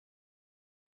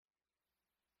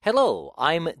Hello,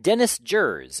 I'm Dennis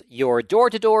Jers, your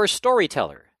door-to-door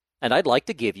storyteller, and I'd like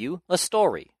to give you a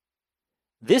story.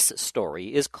 This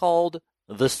story is called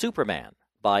The Superman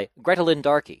by Gretelyn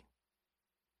Darkey.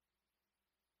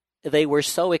 They were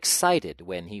so excited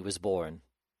when he was born.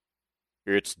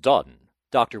 "It's done,"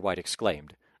 Dr. White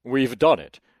exclaimed. "We've done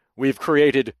it. We've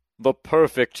created the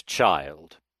perfect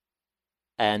child."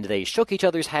 And they shook each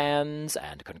other's hands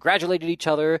and congratulated each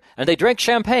other, and they drank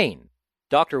champagne.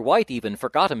 Dr. White even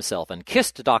forgot himself and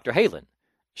kissed Dr. Halen.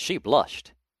 She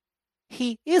blushed.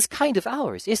 "He is kind of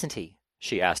ours, isn't he?"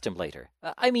 she asked him later.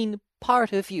 "I mean,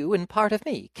 part of you and part of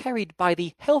me, carried by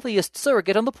the healthiest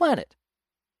surrogate on the planet."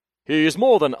 "He's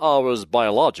more than ours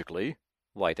biologically,"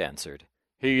 White answered.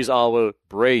 "He's our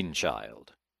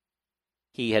brainchild."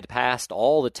 He had passed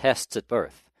all the tests at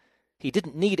birth. He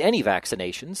didn't need any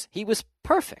vaccinations. He was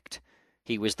perfect.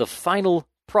 He was the final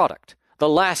product, the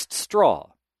last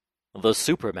straw, the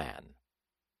Superman.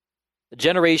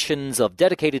 Generations of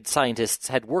dedicated scientists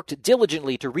had worked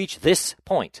diligently to reach this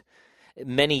point.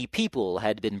 Many people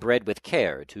had been bred with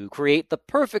care to create the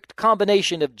perfect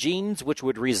combination of genes which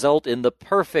would result in the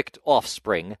perfect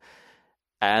offspring,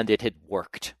 and it had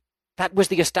worked. That was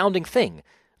the astounding thing.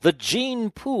 The gene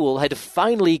pool had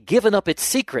finally given up its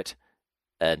secret,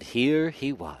 and here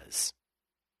he was.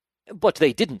 But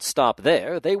they didn't stop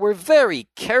there. They were very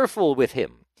careful with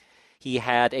him. He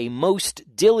had a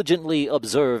most diligently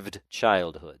observed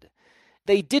childhood.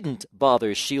 They didn't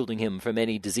bother shielding him from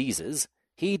any diseases.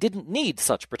 He didn't need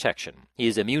such protection.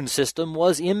 His immune system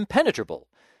was impenetrable.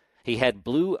 He had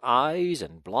blue eyes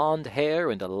and blonde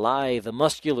hair and a lithe,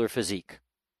 muscular physique.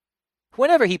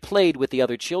 Whenever he played with the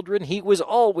other children, he was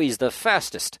always the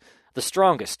fastest, the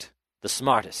strongest, the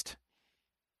smartest.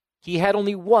 He had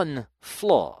only one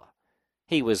flaw.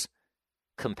 He was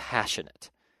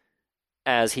compassionate.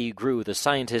 As he grew, the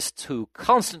scientists who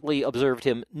constantly observed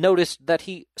him noticed that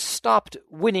he stopped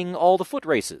winning all the foot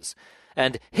races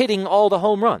and hitting all the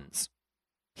home runs.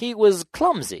 He was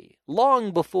clumsy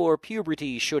long before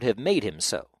puberty should have made him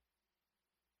so.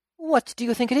 "What do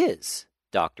you think it is?"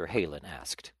 Dr. Halen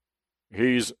asked.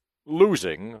 "He's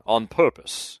losing on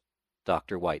purpose,"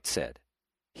 Dr. White said.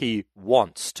 "He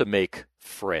wants to make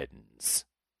friends."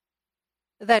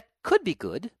 "That could be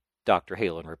good," Dr.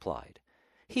 Halen replied.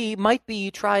 "He might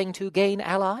be trying to gain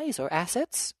allies or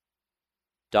assets."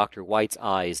 Dr. White's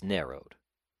eyes narrowed.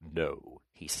 "No,"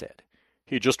 he said.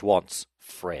 "He just wants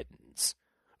friends.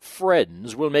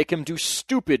 Friends will make him do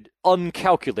stupid,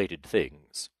 uncalculated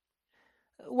things."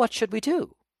 "What should we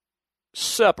do?"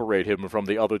 "Separate him from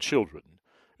the other children.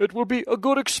 It will be a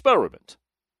good experiment."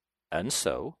 And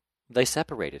so they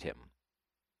separated him.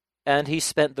 And he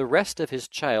spent the rest of his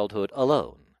childhood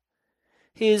alone.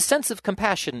 His sense of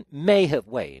compassion may have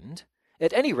waned.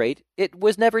 At any rate, it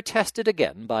was never tested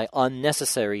again by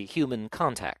unnecessary human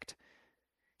contact.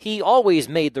 He always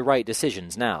made the right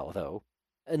decisions now, though.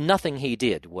 Nothing he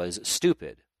did was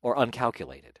stupid or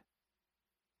uncalculated.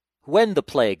 When the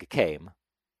plague came,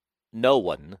 no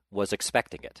one was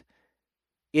expecting it.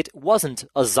 It wasn't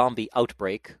a zombie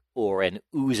outbreak, or an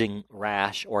oozing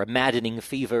rash, or a maddening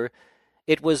fever.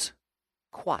 It was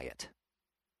quiet.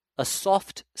 A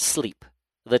soft sleep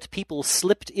that people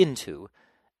slipped into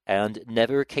and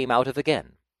never came out of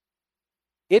again.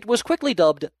 It was quickly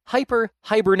dubbed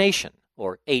hyperhibernation,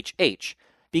 or HH,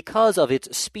 because of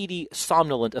its speedy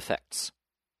somnolent effects.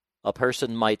 A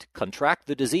person might contract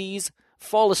the disease,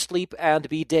 fall asleep, and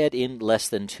be dead in less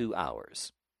than 2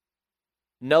 hours.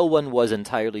 No one was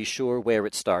entirely sure where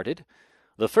it started.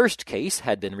 The first case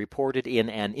had been reported in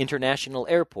an international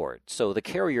airport, so the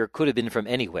carrier could have been from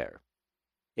anywhere.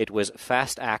 It was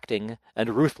fast-acting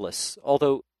and ruthless,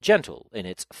 although gentle in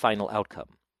its final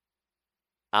outcome.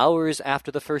 Hours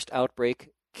after the first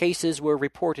outbreak, cases were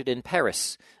reported in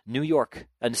Paris, New York,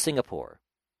 and Singapore.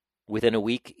 Within a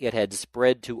week, it had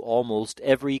spread to almost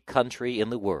every country in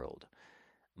the world.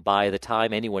 By the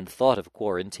time anyone thought of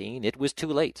quarantine, it was too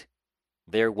late.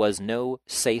 There was no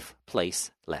safe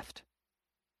place left.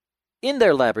 In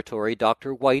their laboratory,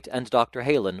 Dr. White and Dr.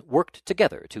 Halen worked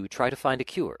together to try to find a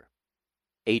cure.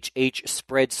 HH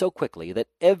spread so quickly that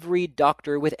every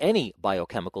doctor with any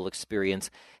biochemical experience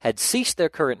had ceased their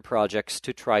current projects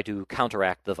to try to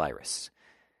counteract the virus.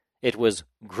 It was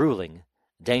grueling,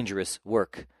 dangerous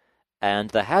work, and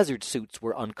the hazard suits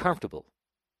were uncomfortable.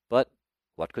 But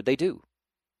what could they do?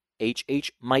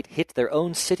 HH might hit their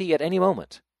own city at any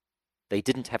moment. They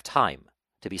didn't have time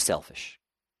to be selfish.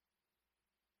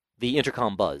 The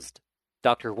intercom buzzed.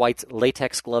 Dr. White's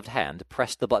latex-gloved hand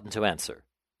pressed the button to answer.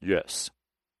 "Yes."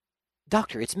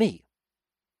 "Doctor, it's me."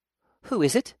 "Who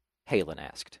is it?" Halen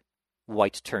asked.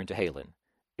 White turned to Halen.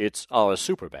 "It's our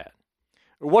Superman.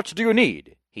 What do you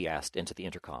need? He asked into the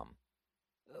intercom.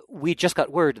 We just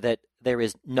got word that there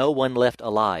is no one left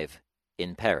alive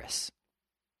in Paris.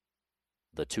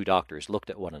 The two doctors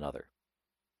looked at one another.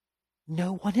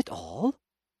 No one at all?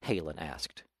 Halen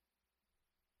asked.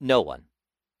 No one,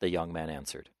 the young man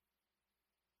answered.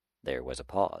 There was a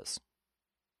pause.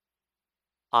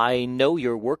 I know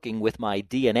you're working with my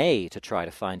DNA to try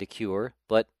to find a cure,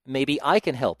 but maybe I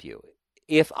can help you.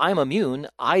 If I'm immune,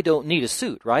 I don't need a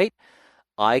suit, right?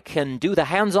 I can do the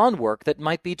hands-on work that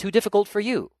might be too difficult for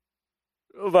you.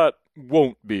 That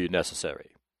won't be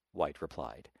necessary, White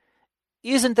replied.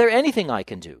 Isn't there anything I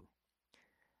can do?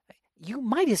 You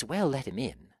might as well let him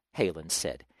in, Halen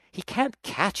said. He can't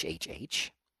catch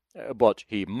HH. But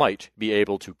he might be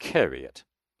able to carry it,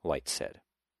 White said.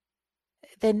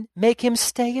 Then make him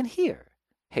stay in here,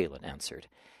 Halen answered.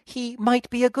 He might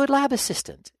be a good lab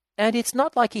assistant, and it's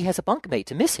not like he has a bunkmate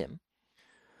to miss him.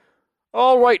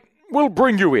 All right, we'll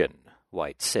bring you in,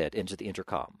 White said into the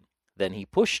intercom. Then he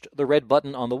pushed the red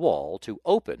button on the wall to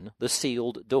open the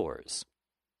sealed doors.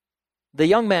 The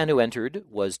young man who entered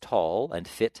was tall and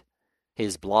fit.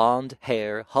 His blond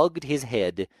hair hugged his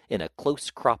head in a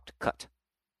close-cropped cut.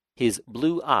 His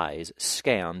blue eyes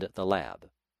scanned the lab.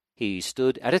 He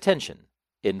stood at attention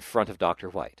in front of Dr.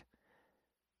 White.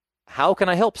 How can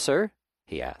I help, sir?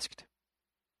 He asked.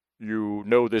 You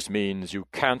know this means you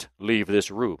can't leave this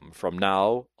room from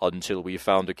now until we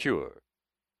found a cure,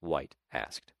 White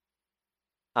asked.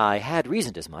 I had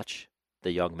reasoned as much,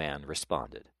 the young man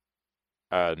responded.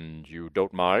 And you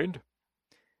don't mind?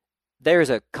 There's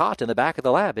a cot in the back of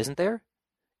the lab, isn't there?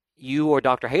 You or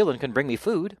Dr. Halen can bring me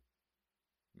food.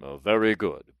 Very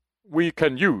good. We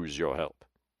can use your help.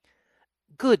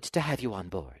 Good to have you on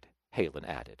board, Halen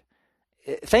added.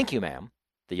 Thank you, ma'am,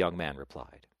 the young man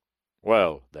replied.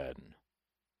 Well, then,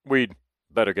 we'd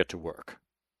better get to work.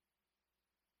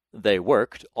 They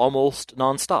worked almost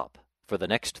non-stop for the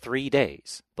next 3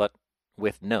 days, but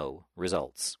with no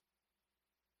results.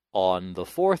 On the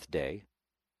 4th day,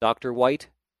 Dr. White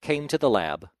came to the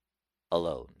lab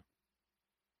alone.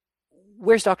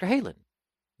 Where's Dr. Halen?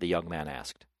 The young man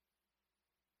asked.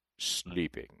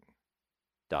 Sleeping,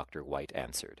 Dr. White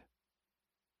answered.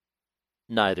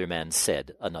 Neither man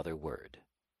said another word.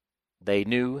 They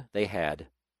knew they had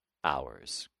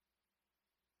hours.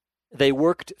 They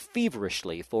worked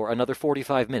feverishly for another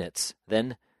 45 minutes.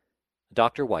 Then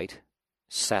Dr. White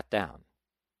sat down.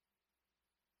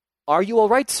 Are you all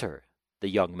right, sir? The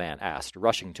young man asked,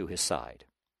 rushing to his side.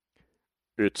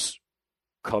 It's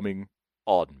coming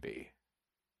on me.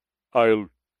 I'll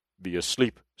be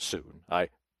asleep soon.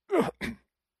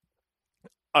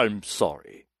 I'm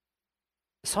sorry.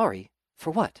 Sorry?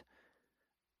 For what?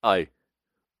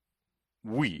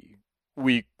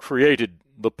 We created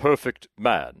the perfect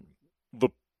man, the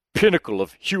pinnacle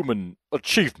of human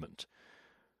achievement,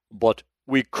 but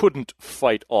we couldn't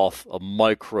fight off a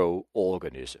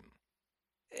microorganism.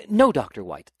 No, Dr.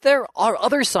 White. There are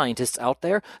other scientists out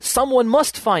there. Someone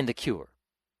must find the cure.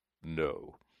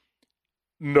 No.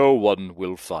 No one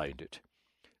will find it.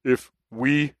 If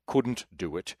we couldn't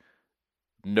do it,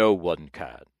 no one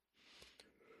can.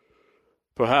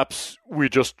 Perhaps we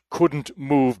just couldn't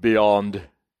move beyond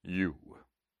you.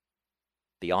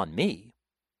 Beyond me?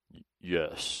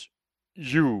 Yes.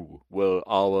 You were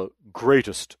our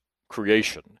greatest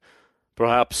creation.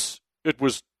 Perhaps it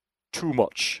was too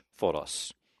much for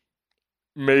us.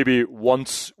 Maybe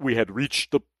once we had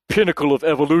reached the pinnacle of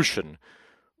evolution,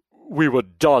 we were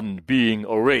done being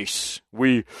a race.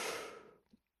 We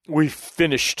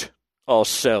finished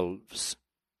ourselves.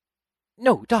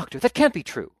 No, Doctor, that can't be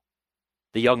true.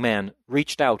 The young man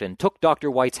reached out and took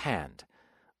Dr. White's hand.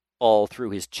 All through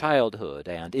his childhood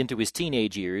and into his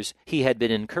teenage years, he had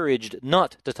been encouraged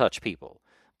not to touch people,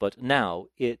 but now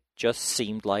it just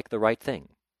seemed like the right thing.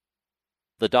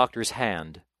 The doctor's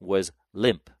hand was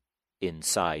limp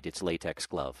inside its latex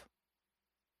glove.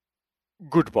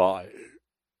 Goodbye.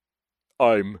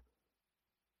 I'm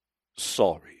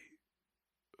sorry.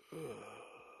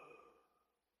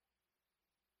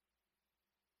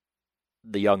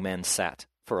 The young man sat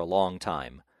for a long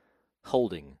time,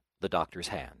 holding the doctor's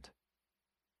hand.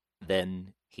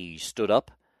 Then he stood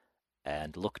up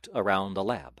and looked around the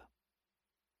lab.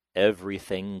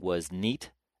 Everything was neat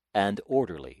and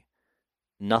orderly.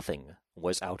 Nothing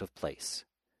was out of place.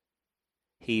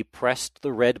 He pressed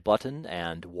the red button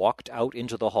and walked out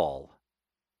into the hall.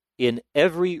 In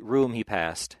every room he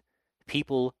passed,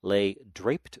 people lay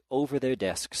draped over their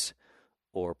desks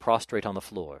or prostrate on the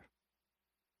floor.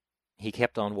 He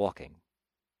kept on walking.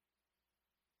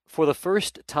 For the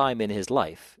first time in his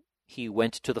life, he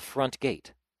went to the front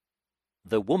gate.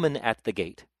 The woman at the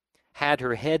gate had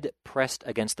her head pressed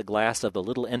against the glass of the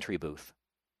little entry booth.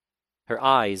 Her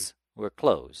eyes were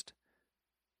closed.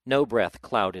 No breath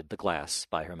clouded the glass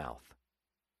by her mouth.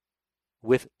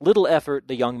 With little effort,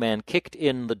 the young man kicked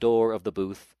in the door of the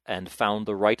booth and found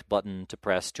the right button to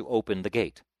press to open the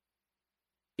gate.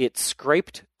 It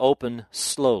scraped open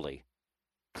slowly,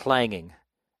 clanging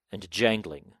and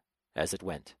jangling as it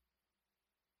went.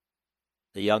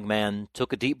 The young man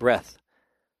took a deep breath,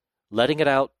 letting it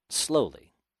out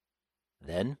slowly.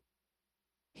 Then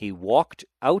he walked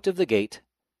out of the gate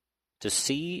to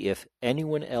see if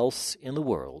anyone else in the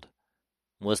world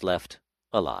was left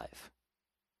alive.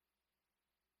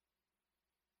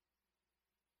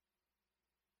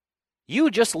 You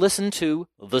just listened to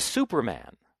The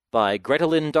Superman by Greta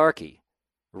Lynn Darkey,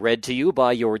 read to you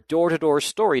by your door-to-door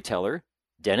storyteller,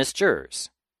 Dennis Jers.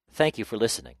 Thank you for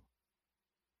listening.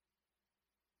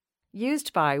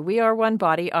 Used by We Are One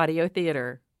Body Audio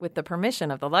Theater, with the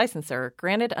permission of the licensor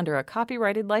granted under a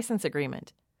copyrighted license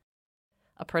agreement.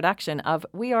 A production of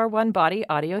We Are One Body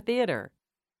Audio Theater.